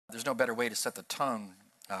There's no better way to set the tone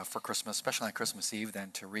for Christmas, especially on Christmas Eve,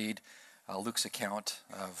 than to read Luke's account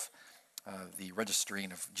of the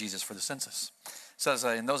registering of Jesus for the census. It says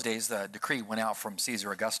in those days the decree went out from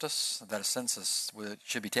Caesar Augustus that a census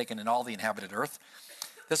should be taken in all the inhabited earth.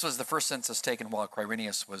 This was the first census taken while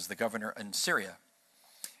Quirinius was the governor in Syria.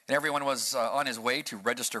 And everyone was on his way to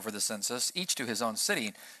register for the census, each to his own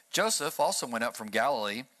city. Joseph also went up from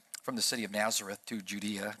Galilee, from the city of Nazareth to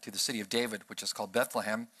Judea, to the city of David, which is called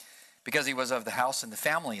Bethlehem, because he was of the house and the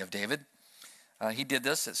family of David. He did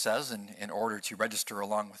this, it says, in order to register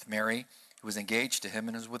along with Mary, who was engaged to him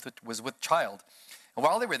and was with child. And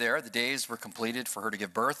while they were there, the days were completed for her to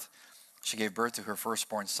give birth. She gave birth to her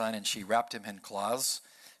firstborn son, and she wrapped him in cloths.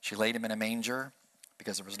 She laid him in a manger,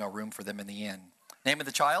 because there was no room for them in the inn. Name of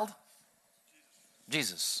the child?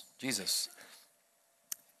 Jesus.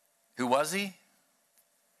 Who was he?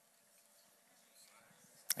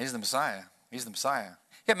 He's the Messiah. He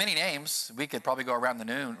had many names. We could probably go around the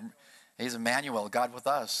noon. He's Emmanuel, God with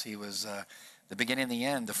us. He was the beginning and the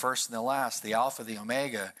end, the first and the last, the Alpha, the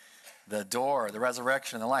Omega, the door, the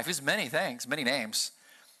resurrection, and the life. He's many things, many names.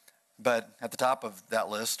 But at the top of that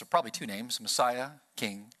list are probably two names: Messiah,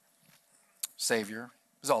 King, Savior.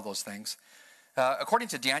 It was all those things. According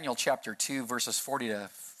to Daniel chapter 2, verses 40 to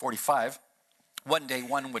 45, one day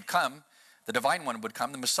one would come, the divine one would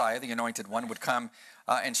come, the Messiah, the anointed one, would come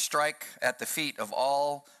and strike at the feet of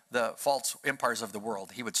all the false empires of the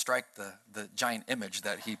world. He would strike the giant image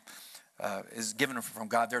that he is given from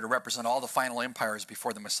God there to represent all the final empires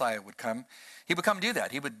before the Messiah would come. He would come do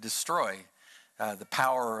that. He would destroy the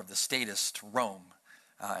power of the statist Rome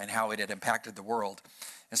and how it had impacted the world.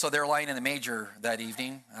 And so they're lying in the manger that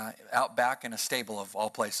evening, out back in a stable of all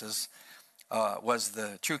places, was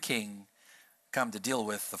the true king come to deal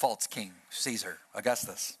with the false king, Caesar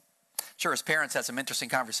Augustus. Sure, his parents had some interesting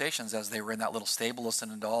conversations as they were in that little stable,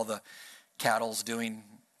 listening to all the cattle's doing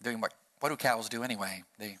what do cows do anyway?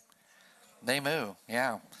 They moo,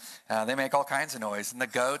 yeah. They make all kinds of noise. And the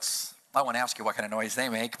goats, I won't ask you what kind of noise they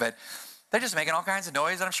make, but they're just making all kinds of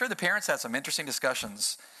noise. And I'm sure the parents had some interesting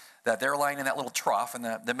discussions that they're lying in that little trough. And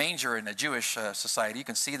the manger in a Jewish society, you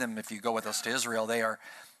can see them if you go with us to Israel. They are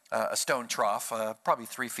a stone trough, probably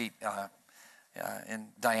 3 feet in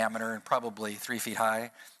diameter and probably 3 feet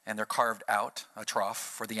high. And they're carved out, a trough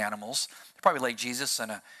for the animals. They probably laid Jesus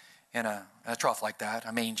in a trough like that,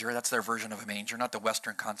 a manger. That's their version of a manger, not the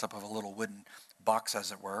Western concept of a little wooden box,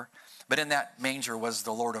 as it were. But in that manger was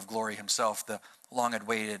the Lord of glory himself, the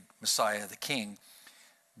long-awaited Messiah, the King,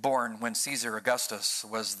 born when Caesar Augustus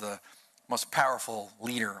was the most powerful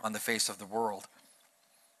leader on the face of the world.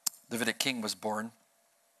 The Davidic king was born.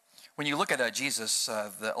 When you look at Jesus,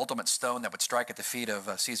 the ultimate stone that would strike at the feet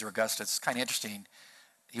of Caesar Augustus, it's kind of interesting.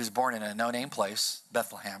 He was born in a no-name place,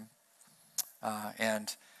 Bethlehem,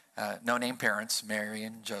 and no-name parents, Mary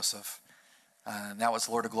and Joseph. And that was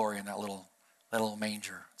Lord of Glory in that little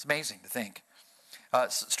manger. It's amazing to think.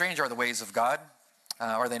 Strange are the ways of God,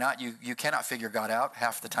 are they not? You cannot figure God out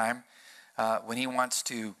half the time. When he wants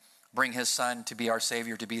to bring his son to be our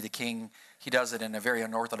Savior, to be the King, he does it in a very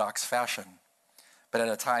unorthodox fashion, but at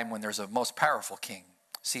a time when there's a most powerful king,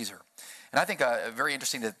 Caesar. And I think a very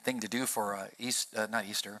interesting thing to do for not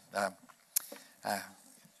Easter.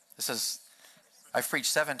 I've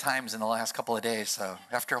preached 7 times in the last couple of days, so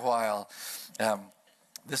after a while,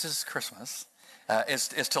 this is Christmas, is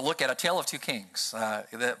to look at a tale of two kings,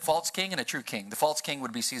 the false king and a true king. The false king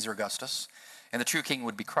would be Caesar Augustus, and the true king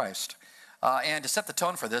would be Christ. And to set the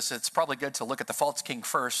tone for this, it's probably good to look at the false king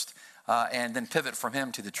first, and then pivot from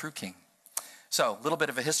him to the true king. So, a little bit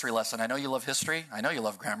of a history lesson. I know you love history. I know you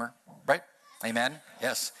love grammar, right? Amen?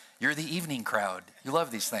 Yes. You're the evening crowd. You love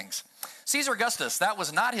these things. Caesar Augustus, that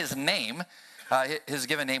was not his name. His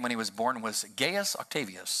given name when he was born was Gaius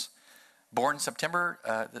Octavius, born September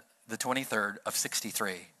the 23rd of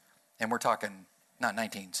 63. And we're talking, not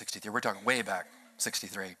 1963, we're talking way back,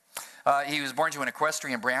 63. He was born to an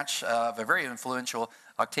equestrian branch of a very influential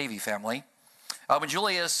Octavi family. When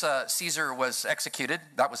Julius Caesar was executed,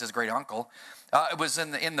 that was his great uncle, it was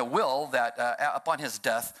in the will that upon his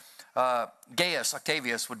death, Gaius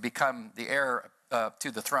Octavius would become the heir to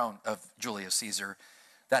the throne of Julius Caesar.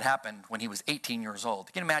 That happened when he was 18 years old.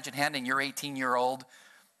 You can imagine handing your 18-year-old,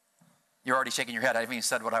 you're already shaking your head. I haven't even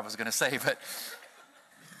said what I was going to say, but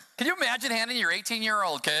can you imagine handing your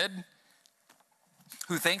 18-year-old kid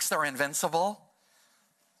who thinks they're invincible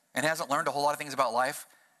and hasn't learned a whole lot of things about life,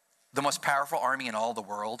 the most powerful army in all the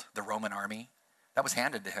world, the Roman army, that was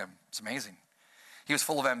handed to him? It's amazing. He was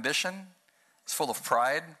full of ambition, he was full of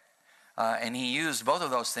pride, and he used both of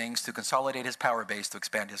those things to consolidate his power base to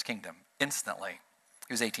expand his kingdom instantly.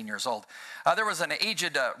 He was 18 years old. There was an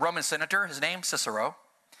aged Roman senator, his name Cicero.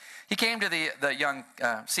 He came to the young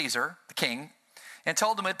Caesar, the king, and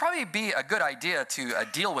told him it'd probably be a good idea to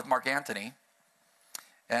deal with Mark Antony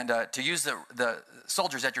and to use the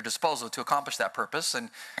soldiers at your disposal to accomplish that purpose. And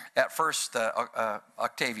at first,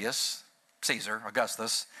 Octavius, Caesar,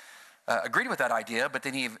 Augustus, agreed with that idea, but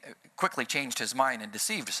then he quickly changed his mind and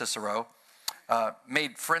deceived Cicero,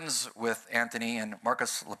 made friends with Antony and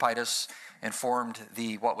Marcus Lepidus, and formed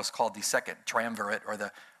what was called the Second Triumvirate, or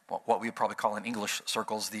what we would probably call in English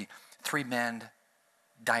circles the three-man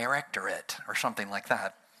directorate, or something like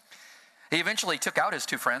that. He eventually took out his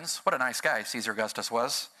two friends. What a nice guy Caesar Augustus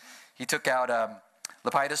was. He took out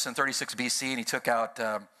Lepidus in 36 BC, and he took out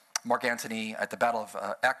Mark Antony at the Battle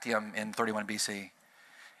of Actium in 31 BC.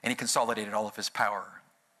 And he consolidated all of his power.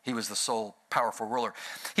 He was the sole powerful ruler.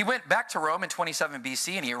 He went back to Rome in 27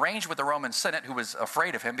 BC, and he arranged with the Roman Senate, who was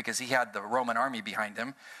afraid of him because he had the Roman army behind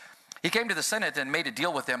him. He came to the Senate and made a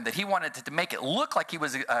deal with them that he wanted to make it look like he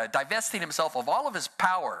was divesting himself of all of his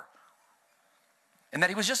power, and that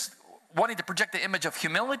he was just wanting to project the image of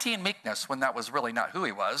humility and meekness when that was really not who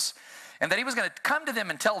he was, and that he was going to come to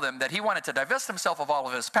them and tell them that he wanted to divest himself of all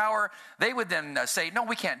of his power. They would then say, no,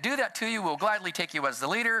 we can't do that to you. We'll gladly take you as the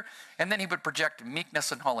leader. And then he would project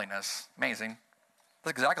meekness and holiness. Amazing.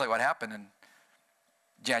 That's exactly what happened in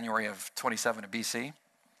January of 27 of BC.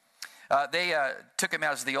 They took him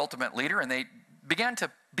as the ultimate leader, and they began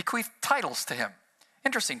to bequeath titles to him.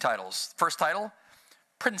 Interesting titles. First title,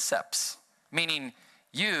 princeps, meaning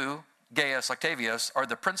you, Gaius Octavius, are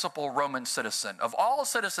the principal Roman citizen. Of all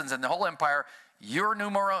citizens in the whole empire, you're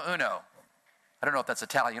numero uno. I don't know if that's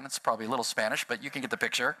Italian. It's probably a little Spanish, but you can get the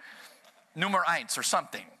picture. Numero eins or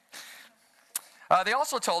something. They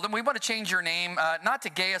also told him, we want to change your name, not to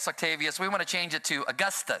Gaius Octavius. We want to change it to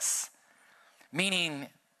Augustus, meaning,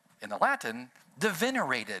 in the Latin, the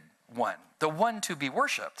venerated one, the one to be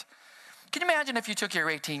worshipped. Can you imagine if you took your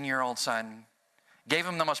 18-year-old son, gave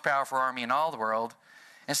him the most powerful army in all the world,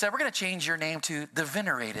 and said, we're going to change your name to the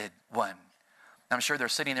venerated one? I'm sure they're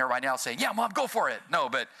sitting there right now saying, yeah, Mom, go for it. No,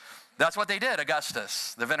 but that's what they did,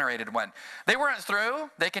 Augustus, the venerated one. They weren't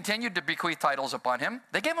through. They continued to bequeath titles upon him.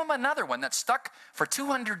 They gave him another one that stuck for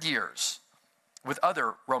 200 years with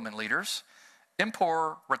other Roman leaders,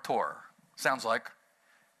 Imperator. Sounds like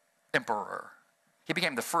emperor. He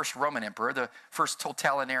became the first Roman emperor, the first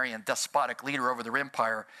totalitarian, despotic leader over the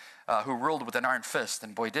empire who ruled with an iron fist,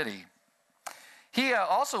 and boy did he. He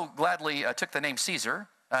also gladly took the name Caesar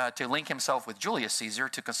to link himself with Julius Caesar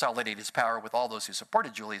to consolidate his power with all those who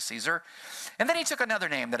supported Julius Caesar. And then he took another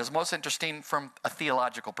name that is most interesting from a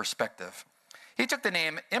theological perspective. He took the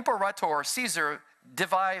name Imperator Caesar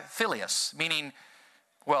Divi Filius, meaning,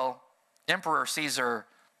 well, Emperor Caesar,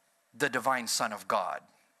 the divine son of God.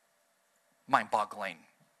 Mind-boggling.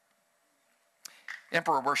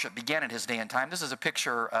 Emperor worship began in his day and time. This is a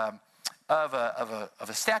picture of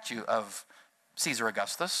a statue of Caesar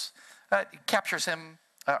Augustus. It captures him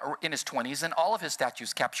in his 20s, and all of his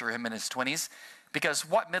statues capture him in his 20s, because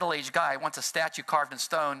what middle-aged guy wants a statue carved in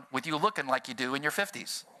stone with you looking like you do in your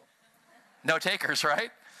 50s? No takers,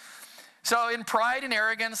 right? So in pride and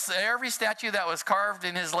arrogance, every statue that was carved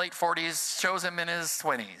in his late 40s shows him in his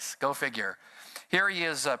 20s. Go figure. Here he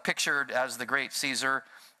is pictured as the great Caesar,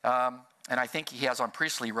 and I think he has on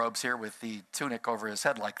priestly robes here with the tunic over his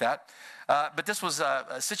head like that. But this was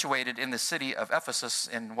situated in the city of Ephesus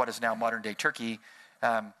in what is now modern-day Turkey.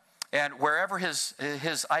 And wherever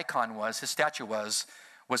his icon was, his statue was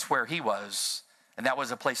where he was. And that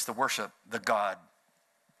was a place to worship the God,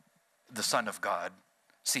 the Son of God,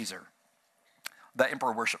 Caesar. The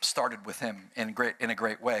emperor worship started with him in a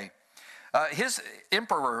great way. His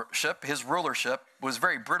emperorship, his rulership, was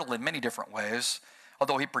very brittle in many different ways.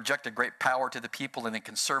 Although he projected great power to the people in a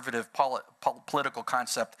conservative political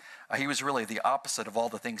concept, he was really the opposite of all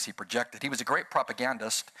the things he projected. He was a great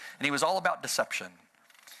propagandist, and he was all about deception.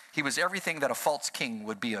 He was everything that a false king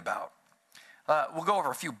would be about. We'll go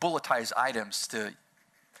over a few bulletized items to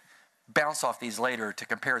bounce off these later to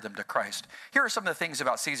compare them to Christ. Here are some of the things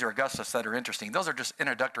about Caesar Augustus that are interesting. Those are just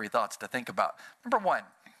introductory thoughts to think about. Number one,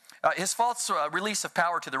 his false release of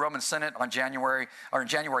power to the Roman Senate in January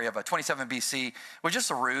of 27 BC was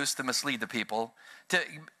just a ruse to mislead the people, to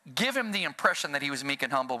give him the impression that he was meek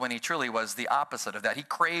and humble when he truly was the opposite of that. He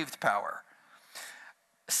craved power.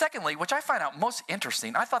 Secondly, which I find out most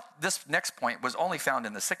interesting, I thought this next point was only found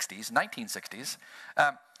in the 1960s.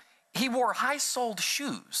 He wore high-soled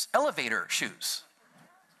shoes, elevator shoes.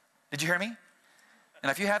 Did you hear me?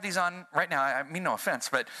 And if you have these on right now, I mean no offense,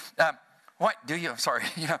 but what do you? I'm sorry.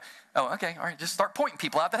 Oh, okay. All right. Just start pointing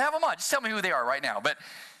people out that have them on. Just tell me who they are right now. But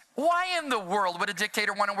Why in the world would a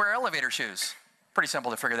dictator want to wear elevator shoes? Pretty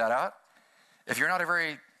simple to figure that out. If you're not a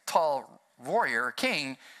very tall warrior,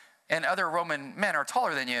 king, and other Roman men are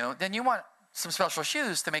taller than you, then you want some special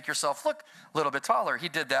shoes to make yourself look a little bit taller. He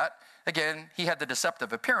did that. Again, he had the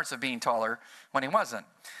deceptive appearance of being taller when he wasn't.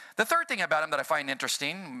 The third thing about him that I find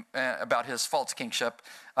interesting about his false kingship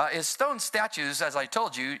is stone statues, as I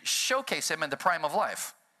told you, showcase him in the prime of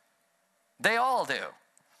life. They all do.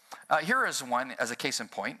 Here is one as a case in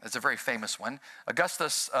point. It's a very famous one.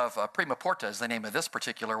 Augustus of Prima Porta is the name of this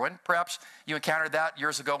particular one. Perhaps you encountered that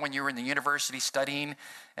years ago when you were in the university studying,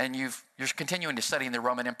 and you're continuing to study in the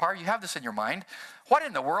Roman Empire. You have this in your mind. What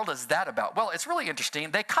in the world is that about? Well, it's really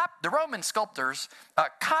interesting. The Roman sculptors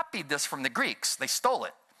copied this from the Greeks. They stole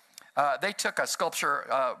it. They took a sculpture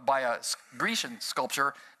by a Grecian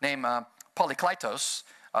sculptor named Polykleitos,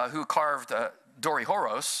 who carved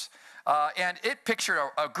Dorihoros. And it pictured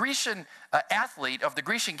a Grecian athlete of the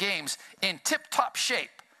Grecian Games in tip-top shape.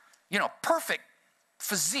 Perfect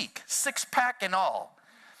physique, six-pack and all.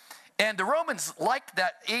 And the Romans liked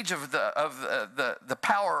that age of the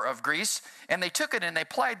power of Greece, and they took it and they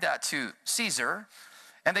applied that to Caesar.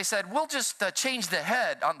 And they said, we'll just change the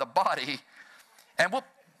head on the body, and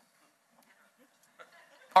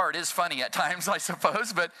art is funny at times, I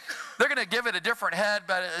suppose, but they're going to give it a different head,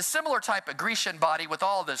 but a similar type of Grecian body with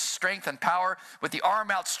all this strength and power, with the arm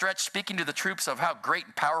outstretched, speaking to the troops of how great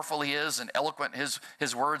and powerful he is and eloquent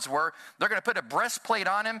his words were. They're going to put a breastplate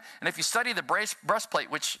on him, and if you study the breastplate,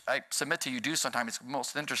 which I submit to you do sometimes, it's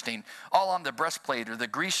most interesting, all on the breastplate, or the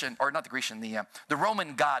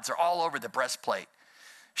Roman gods are all over the breastplate,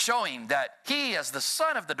 showing that he, as the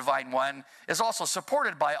son of the divine one, is also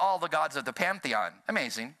supported by all the gods of the pantheon.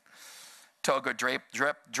 Amazing. Toga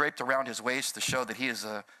draped around his waist to show that he is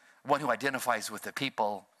one who identifies with the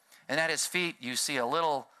people. And at his feet, you see a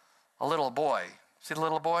little boy. See the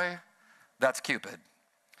little boy? That's Cupid.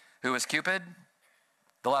 Who is Cupid?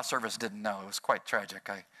 The last service didn't know. It was quite tragic.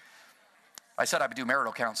 I said I would do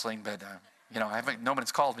marital counseling, but no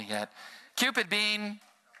one's called me yet. Cupid being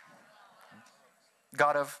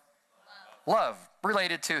God of love,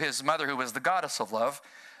 related to his mother, who was the goddess of love.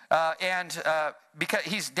 Because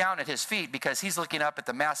he's down at his feet, because he's looking up at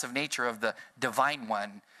the massive nature of the divine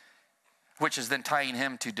one, which is then tying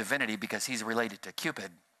him to divinity because he's related to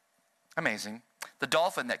Cupid. Amazing. The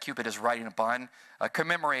dolphin that Cupid is riding upon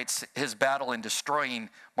commemorates his battle in destroying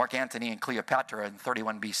Mark Antony and Cleopatra in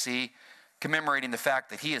 31 BC, commemorating the fact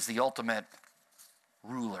that he is the ultimate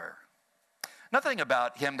ruler. Another thing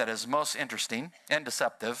about him that is most interesting and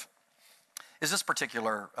deceptive is this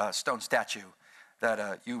particular stone statue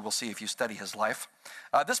that you will see if you study his life.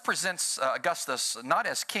 This presents Augustus not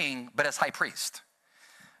as king, but as high priest.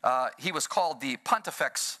 He was called the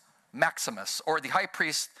Pontifex Maximus, or the high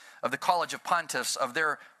priest of the College of Pontiffs of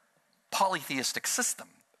their polytheistic system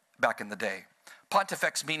back in the day.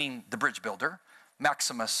 Pontifex meaning the bridge builder,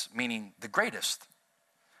 Maximus meaning the greatest.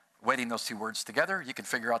 Weighting those two words together, you can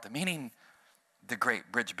figure out the meaning. The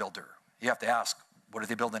great bridge builder. You have to ask, what are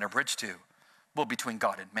they building a bridge to? Well, between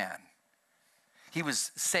God and man. He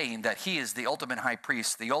was saying that he is the ultimate high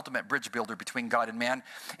priest, the ultimate bridge builder between God and man.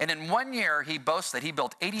 And in 1 year, he boasts that he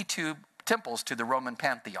built 82 temples to the Roman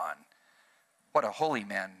pantheon. What a holy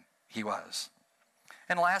man he was.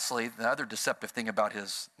 And lastly, the other deceptive thing about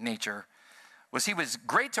his nature was he was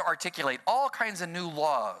great to articulate all kinds of new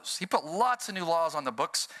laws. He put lots of new laws on the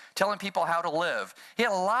books, telling people how to live. He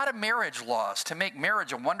had a lot of marriage laws to make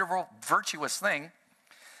marriage a wonderful, virtuous thing.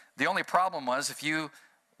 The only problem was, if you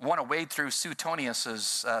want to wade through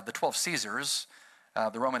Suetonius's The 12 Caesars,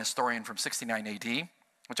 the Roman historian from 69 AD,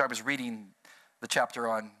 which I was reading the chapter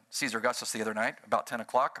on Caesar Augustus the other night, about 10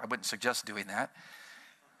 o'clock. I wouldn't suggest doing that.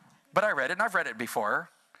 But I read it, and I've read it before.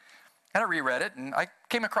 And I reread it, and I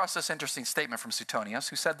came across this interesting statement from Suetonius,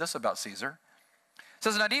 who said this about Caesar. It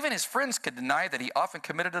says, not even his friends could deny that he often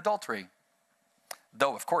committed adultery.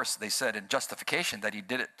 Though, of course, they said in justification that he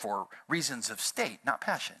did it for reasons of state, not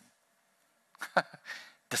passion.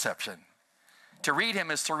 Deception. To read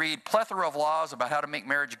him is to read plethora of laws about how to make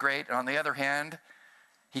marriage great, and on the other hand,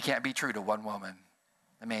 he can't be true to one woman.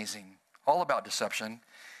 Amazing. All about deception.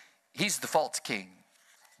 He's the false king.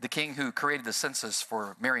 The king who created the census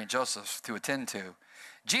for Mary and Joseph to attend to.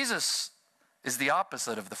 Jesus is the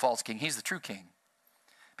opposite of the false king. He's the true king.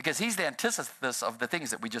 Because he's the antithesis of the things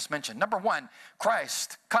that we just mentioned. Number one,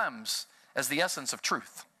 Christ comes as the essence of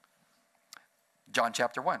truth. John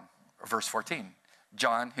chapter 1, verse 14.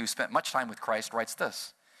 John, who spent much time with Christ, writes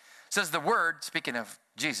this. It says the word, speaking of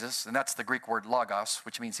Jesus, and that's the Greek word logos,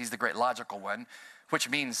 which means he's the great logical one, which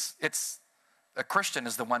means a Christian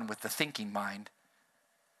is the one with the thinking mind,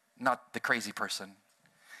 not the crazy person.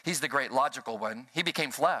 He's the great logical one. He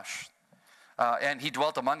became flesh. And he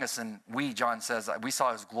dwelt among us, and we, John says, we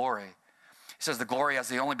saw his glory. He says, the glory as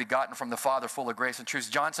the only begotten from the Father, full of grace and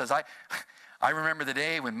truth. John says, I remember the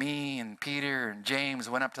day when me and Peter and James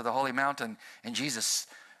went up to the holy mountain, and Jesus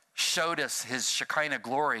showed us his Shekinah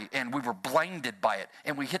glory, and we were blinded by it,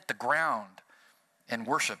 and we hit the ground and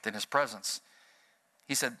worshiped in his presence.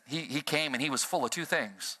 He said he came, and he was full of two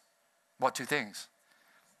things. What two things?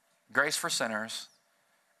 Grace for sinners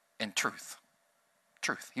and truth.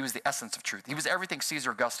 Truth. He was the essence of truth. He was everything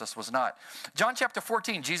Caesar Augustus was not. John chapter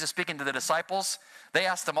 14, Jesus speaking to the disciples, they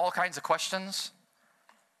asked him all kinds of questions.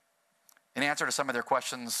 In answer to some of their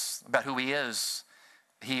questions about who he is,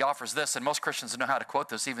 he offers this, and most Christians know how to quote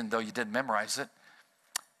this even though you didn't memorize it.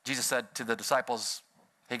 Jesus said to the disciples,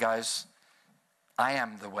 hey guys, I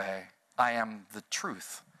am the way, I am the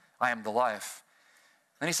truth, I am the life.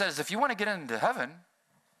 Then he says, if you want to get into heaven,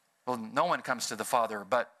 well, no one comes to the Father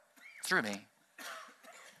but through me.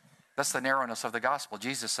 That's the narrowness of the gospel.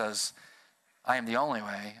 Jesus says, I am the only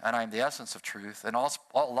way, and I am the essence of truth, and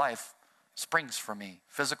all life springs from me,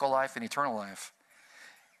 physical life and eternal life.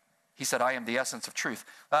 He said, I am the essence of truth.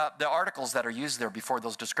 The articles that are used there before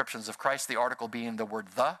those descriptions of Christ, the article being the word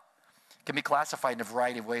the, can be classified in a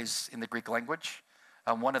variety of ways in the Greek language.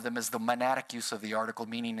 One of them is the monadic use of the article,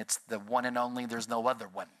 meaning it's the one and only, there's no other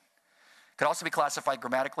one. It could also be classified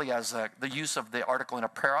grammatically as the use of the article in a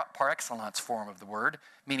par excellence form of the word,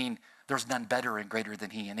 meaning there's none better and greater than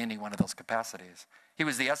he in any one of those capacities. He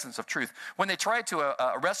was the essence of truth. When they tried to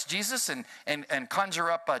arrest Jesus and conjure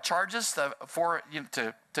up charges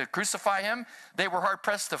to crucify him, they were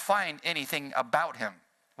hard-pressed to find anything about him.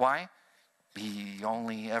 Why? He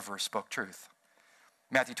only ever spoke truth.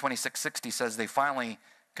 Matthew 26:60 says they finally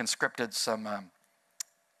conscripted some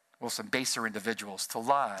baser individuals to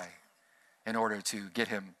lie in order to get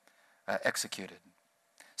him executed.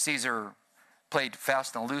 Caesar played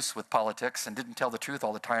fast and loose with politics and didn't tell the truth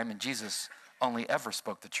all the time, and Jesus only ever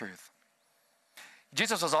spoke the truth.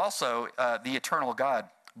 Jesus was also the eternal God,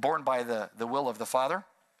 born by the will of the Father,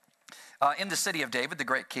 in the city of David, the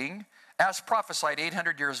great king, as prophesied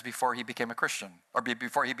 800 years before he became a Christian, or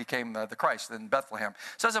before he became the Christ in Bethlehem.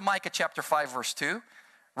 It says in Micah chapter 5, verse 2,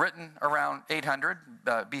 written around 800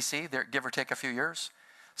 BC, there, give or take a few years,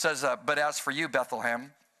 says, but as for you,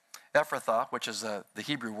 Bethlehem, Ephrathah, which is the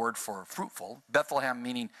Hebrew word for fruitful, Bethlehem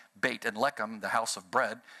meaning bait, and Lechem, the house of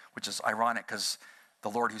bread, which is ironic because the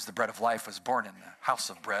Lord who's the bread of life was born in the house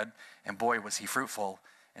of bread, and boy was he fruitful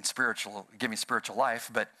and spiritual, giving spiritual life.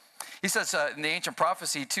 But he says in the ancient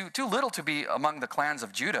prophecy, too little to be among the clans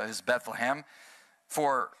of Judah is Bethlehem,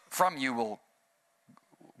 for from you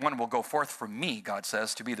one will go forth from me, God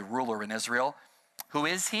says, to be the ruler in Israel. Who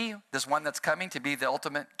is he? This one that's coming to be the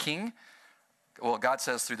ultimate king? Well, God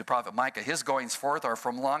says through the prophet Micah, his goings forth are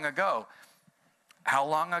from long ago. How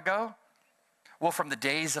long ago? Well, from the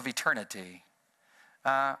days of eternity.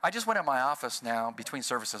 I just went in my office now between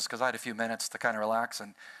services because I had a few minutes to kind of relax,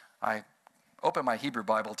 and I opened my Hebrew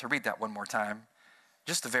Bible to read that one more time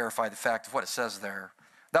just to verify the fact of what it says there.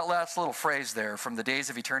 That last little phrase there, from the days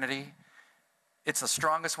of eternity, it's the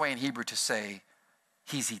strongest way in Hebrew to say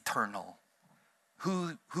he's eternal.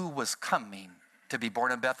 Who was coming to be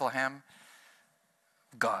born in Bethlehem?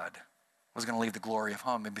 God was going to leave the glory of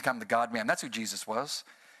home and become the God-man. That's who Jesus was.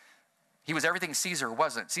 He was everything Caesar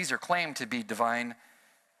wasn't. Caesar claimed to be divine.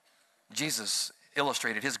 Jesus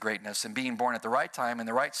illustrated his greatness in being born at the right time in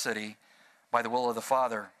the right city by the will of the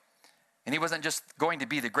Father. And he wasn't just going to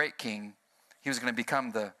be the great king. He was going to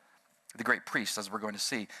become the great priest, as we're going to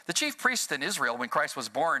see. The chief priest in Israel, when Christ was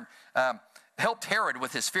born, helped Herod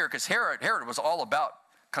with his fear, because Herod was all about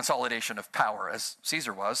consolidation of power, as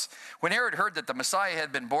Caesar was. When Herod heard that the Messiah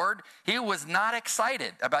had been born, he was not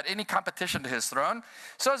excited about any competition to his throne.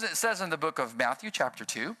 So as it says in the book of Matthew, chapter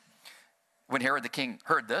 2, when Herod the king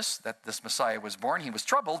heard this, that this Messiah was born, he was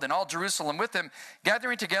troubled, and all Jerusalem with him,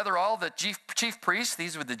 gathering together all the chief priests,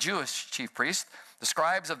 these were the Jewish chief priests, the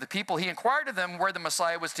scribes of the people. He inquired of them where the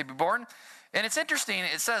Messiah was to be born. And it's interesting,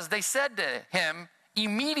 it says, they said to him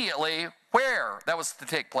immediately where that was to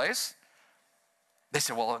take place. They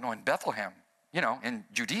said, well, no, in Bethlehem, in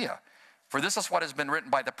Judea. For this is what has been written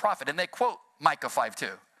by the prophet. And they quote Micah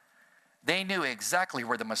 5:2. They knew exactly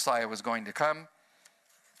where the Messiah was going to come.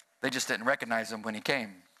 They just didn't recognize him when he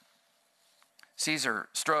came. Caesar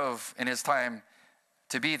strove in his time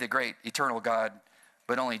to be the great eternal God,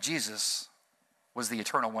 but only Jesus was the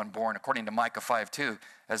eternal one born, according to Micah 5:2,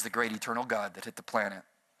 as the great eternal God that hit the planet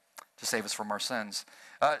to save us from our sins.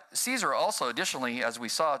 Caesar also, additionally, as we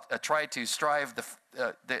saw, tried to strive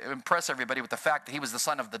to impress everybody with the fact that he was the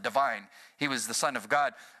son of the divine. He was the son of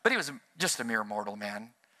God, but he was just a mere mortal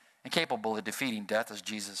man. and capable of defeating death as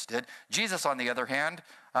Jesus did. Jesus, on the other hand,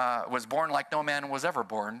 was born like no man was ever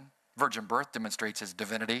born. Virgin birth demonstrates his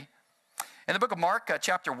divinity. In the book of Mark,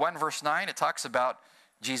 chapter 1, verse 9, it talks about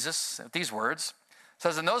Jesus, these words. It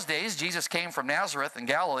says, in those days, Jesus came from Nazareth in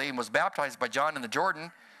Galilee and was baptized by John in the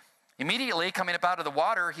Jordan. Immediately, coming up out of the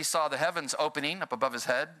water, he saw the heavens opening up above his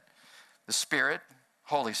head, the Spirit,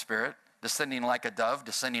 Holy Spirit, descending like a dove,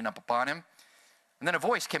 descending up upon him. And then a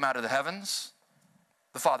voice came out of the heavens,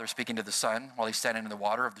 the Father speaking to the Son while he's standing in the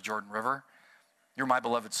water of the Jordan River. You're my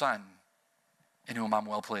beloved Son, in whom I'm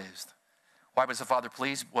well pleased. Why was the Father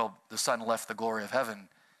pleased? Well, the Son left the glory of heaven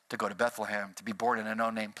to go to Bethlehem, to be born in a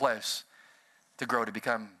no-name place, to grow to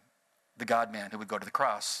become the God-man who would go to the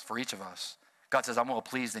cross for each of us. God says, I'm well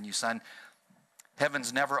pleased in you, Son.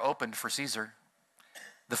 Heaven's never opened for Caesar.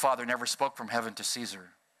 The Father never spoke from heaven to Caesar,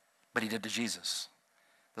 but he did to Jesus,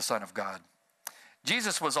 the Son of God.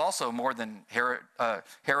 Jesus was also more than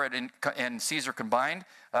Herod and Caesar combined.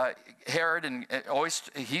 Herod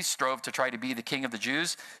he strove to try to be the king of the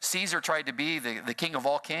Jews. Caesar tried to be the king of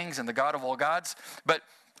all kings and the God of all gods. But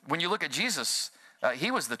when you look at Jesus,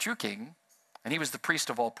 he was the true king, and he was the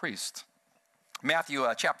priest of all priests. Matthew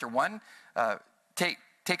chapter 1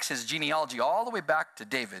 takes his genealogy all the way back to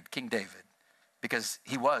David, King David, because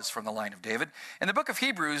he was from the line of David. And the book of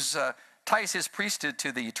Hebrews ties his priesthood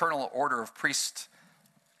to the eternal order of priests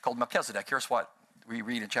called Melchizedek. Here's what we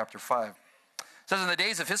read in chapter 5. It says, in the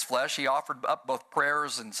days of his flesh, he offered up both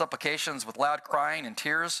prayers and supplications with loud crying and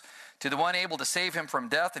tears to the one able to save him from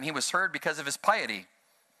death, and he was heard because of his piety.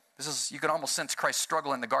 You can almost sense Christ's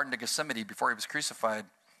struggle in the Garden of Gethsemane before he was crucified.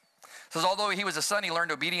 It says, although he was a son, he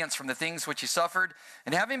learned obedience from the things which he suffered,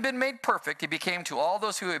 and having been made perfect, he became to all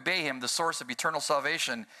those who obey him the source of eternal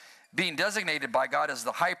salvation, being designated by God as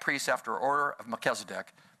the high priest after order of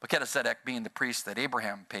Melchizedek. Melchizedek being the priest that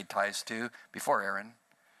Abraham paid tithes to before Aaron.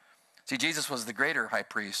 See, Jesus was the greater high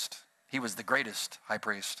priest. He was the greatest high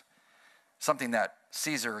priest, something that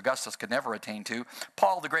Caesar Augustus could never attain to.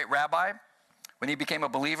 Paul, the great rabbi, when he became a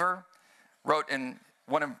believer, wrote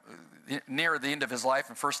near the end of his life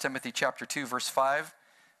in 1 Timothy chapter 2, verse 5,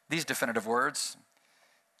 these definitive words.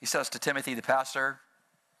 He says to Timothy, the pastor,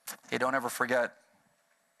 hey, don't ever forget,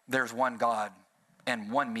 there's one God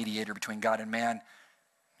and one mediator between God and man.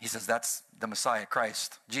 He says that's the Messiah,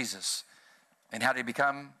 Christ, Jesus. And how did he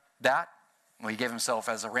become that? Well, he gave himself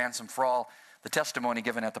as a ransom for all, the testimony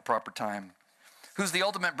given at the proper time. Who's the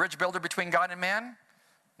ultimate bridge builder between God and man?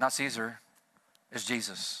 Not Caesar, it's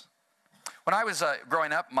Jesus. When I was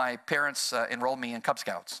growing up, my parents enrolled me in Cub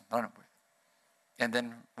Scouts. And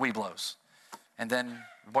then Weeblos. And then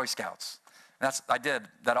Boy Scouts. I did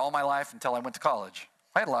that all my life until I went to college.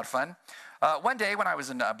 I had a lot of fun. One day when I was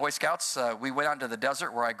in Boy Scouts, we went out to the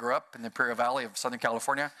desert where I grew up in the Imperial Valley of Southern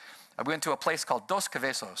California. We went to a place called Dos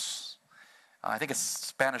Cabezos. I think it's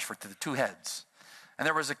Spanish for the two heads. And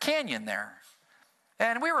there was a canyon there.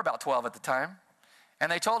 And we were about 12 at the time.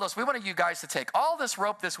 And they told us, we wanted you guys to take all this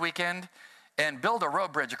rope this weekend and build a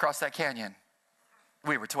road bridge across that canyon.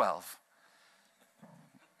 We were 12.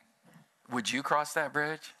 Would you cross that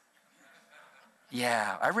bridge?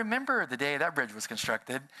 Yeah, I remember the day that bridge was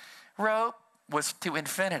constructed. Rope was to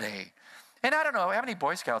infinity. And I don't know, how many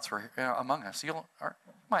Boy Scouts were among us? You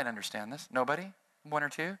might understand this. Nobody? One or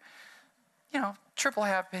two? Triple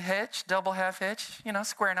half hitch, double half hitch,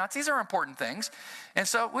 square knots. These are important things. And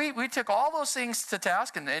so we took all those things to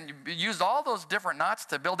task and used all those different knots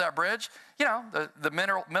to build that bridge. The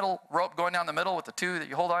middle rope going down the middle with the two that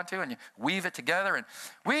you hold on to and you weave it together. And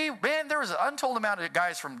there was an untold amount of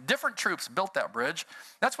guys from different troops built that bridge.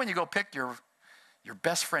 That's when you go pick your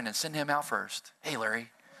best friend and send him out first. Hey, Larry,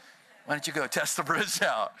 why don't you go test the bridge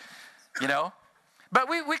out? But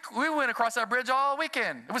we went across that bridge all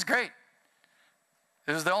weekend. It was great.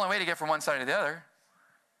 It was the only way to get from one side to the other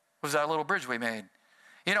was that little bridge we made.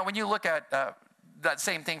 When you look at that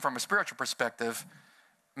same thing from a spiritual perspective,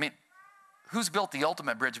 who's built the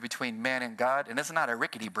ultimate bridge between man and God? And it's not a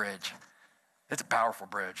rickety bridge. It's a powerful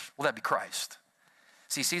bridge. Well, that'd be Christ.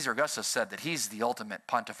 See, Caesar Augustus said that he's the ultimate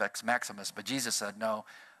Pontifex Maximus, but Jesus said, no,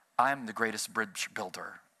 I'm the greatest bridge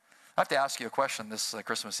builder. I have to ask you a question this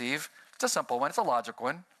Christmas Eve. It's a simple one. It's a logical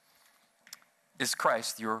one. Is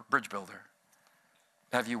Christ your bridge builder?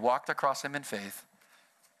 Have you walked across him in faith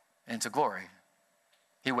into glory?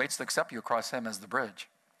 He waits to accept you across him as the bridge.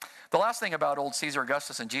 The last thing about old Caesar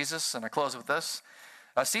Augustus and Jesus, and I close with this,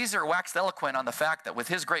 Caesar waxed eloquent on the fact that with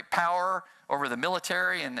his great power over the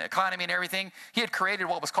military and economy and everything, he had created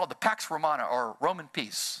what was called the Pax Romana, or Roman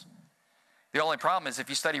peace. The only problem is if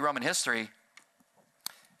you study Roman history, it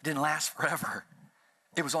didn't last forever.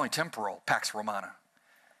 It was only temporal, Pax Romana.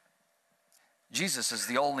 Jesus is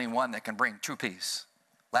the only one that can bring true peace,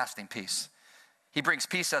 lasting peace. He brings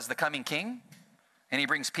peace as the coming king, and he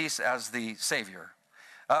brings peace as the Savior.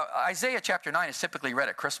 Isaiah chapter 9 is typically read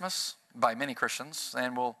at Christmas by many Christians,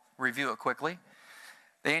 and we'll review it quickly.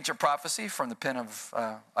 The ancient prophecy from the pen of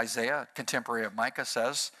Isaiah, contemporary of Micah,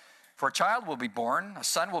 says, "For a child will be born, a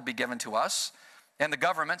son will be given to us, and the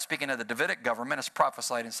government," speaking of the Davidic government, as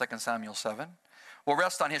prophesied in 2 Samuel 7, "will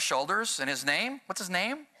rest on his shoulders, and his name," what's his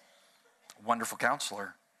name? Wonderful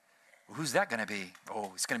Counselor. Well, who's that going to be?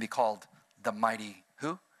 Oh, he's going to be called the Mighty,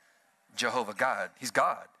 who? Jehovah God. He's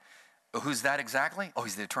God. Well, who's that exactly? Oh,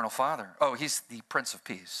 he's the Eternal Father. Oh, he's the Prince of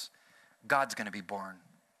Peace. God's going to be born.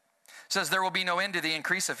 It says, "There will be no end to the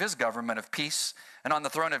increase of his government of peace, and on the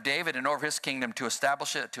throne of David and over his kingdom to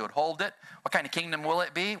establish it, to uphold it." What kind of kingdom will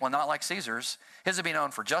it be? Well, not like Caesar's. His will be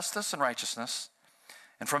known for justice and righteousness.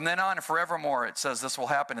 And from then on and forevermore, it says this will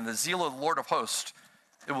happen. "In the zeal of the Lord of hosts,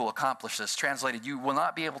 it will accomplish this." Translated, you will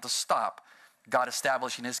not be able to stop God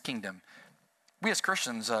establishing his kingdom. We as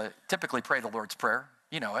Christians typically pray the Lord's Prayer.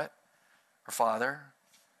 You know it. "Our Father,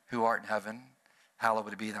 who art in heaven,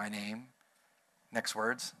 hallowed be thy name." Next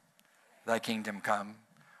words. "Thy kingdom come."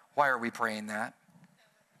 Why are we praying that?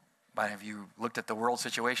 But have you looked at the world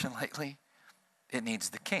situation lately? It needs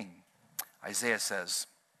the king. Isaiah says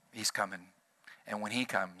he's coming. And when he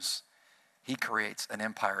comes, he creates an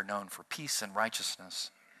empire known for peace and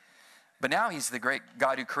righteousness. But now he's the great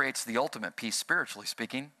God who creates the ultimate peace, spiritually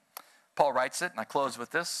speaking. Paul writes it, and I close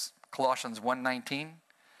with this, Colossians 1:19.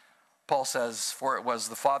 Paul says, "For it was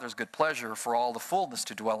the Father's good pleasure for all the fullness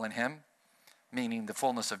to dwell in him," meaning the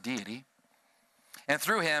fullness of deity, "and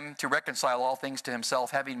through him to reconcile all things to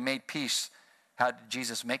himself, having made peace." How did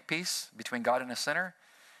Jesus make peace between God and a sinner?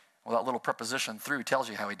 Well, that little preposition "through" tells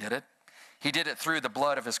you how he did it. He did it through the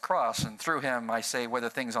blood of his cross, and through him, I say, whether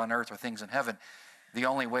things on earth or things in heaven. The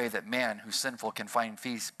only way that man who's sinful can find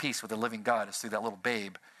peace with the living God is through that little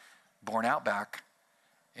babe born out back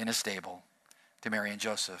in a stable to Mary and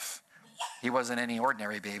Joseph. He wasn't any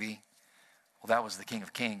ordinary baby. Well, that was the King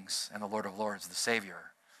of Kings and the Lord of Lords, the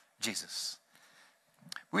Savior, Jesus.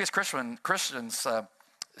 We as Christians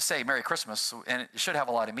say Merry Christmas, and it should have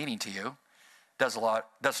a lot of meaning to you. Does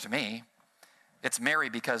to me. It's merry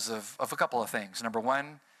because of a couple of things. Number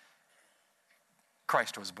one,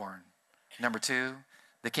 Christ was born. Number two,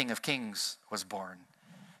 the King of Kings was born.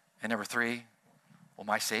 And number three, well,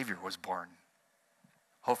 my Savior was born.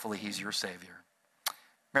 Hopefully he's your Savior.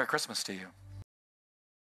 Merry Christmas to you.